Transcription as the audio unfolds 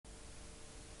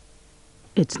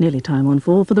It's nearly time on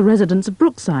 4 for the residents of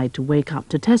Brookside to wake up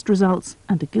to test results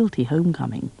and a guilty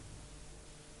homecoming.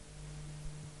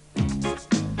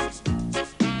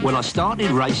 Well, I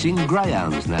started racing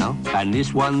greyhounds now, and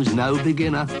this one's no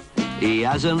beginner. He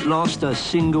hasn't lost a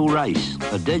single race,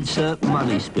 a dead-cert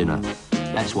money spinner.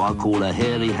 That's why I call her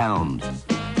Hairy Hound.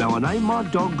 Now, I named my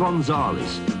dog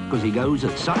Gonzalez because he goes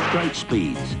at such great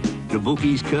speeds. The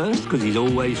bookie's cursed because he's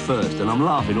always first, and I'm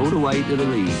laughing all the way to the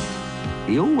Leeds.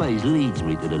 He always leads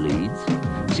me to the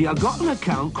Leeds. See, I've got an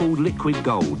account called Liquid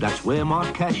Gold. That's where my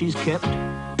cash is kept.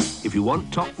 If you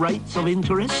want top rates of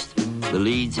interest, the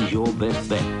Leeds is your best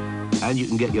bet, and you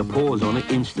can get your paws on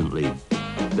it instantly.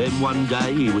 Then one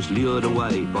day he was lured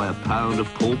away by a pound of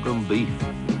pork and beef.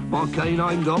 My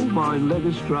canine gold mine led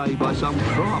astray by some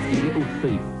crafty little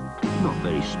thief. Not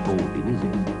very sporting, is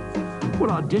it?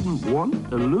 Well, I didn't want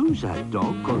to lose that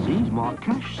dog, 'cause he's my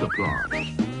cash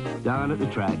supply. Down at the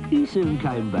track, he soon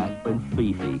came back when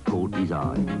Fifi caught his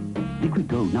eye. Liquid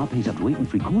Gold now pays up to 8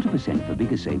 3/4% for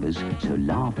bigger savers, so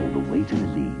laugh all the way to the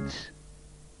Leeds.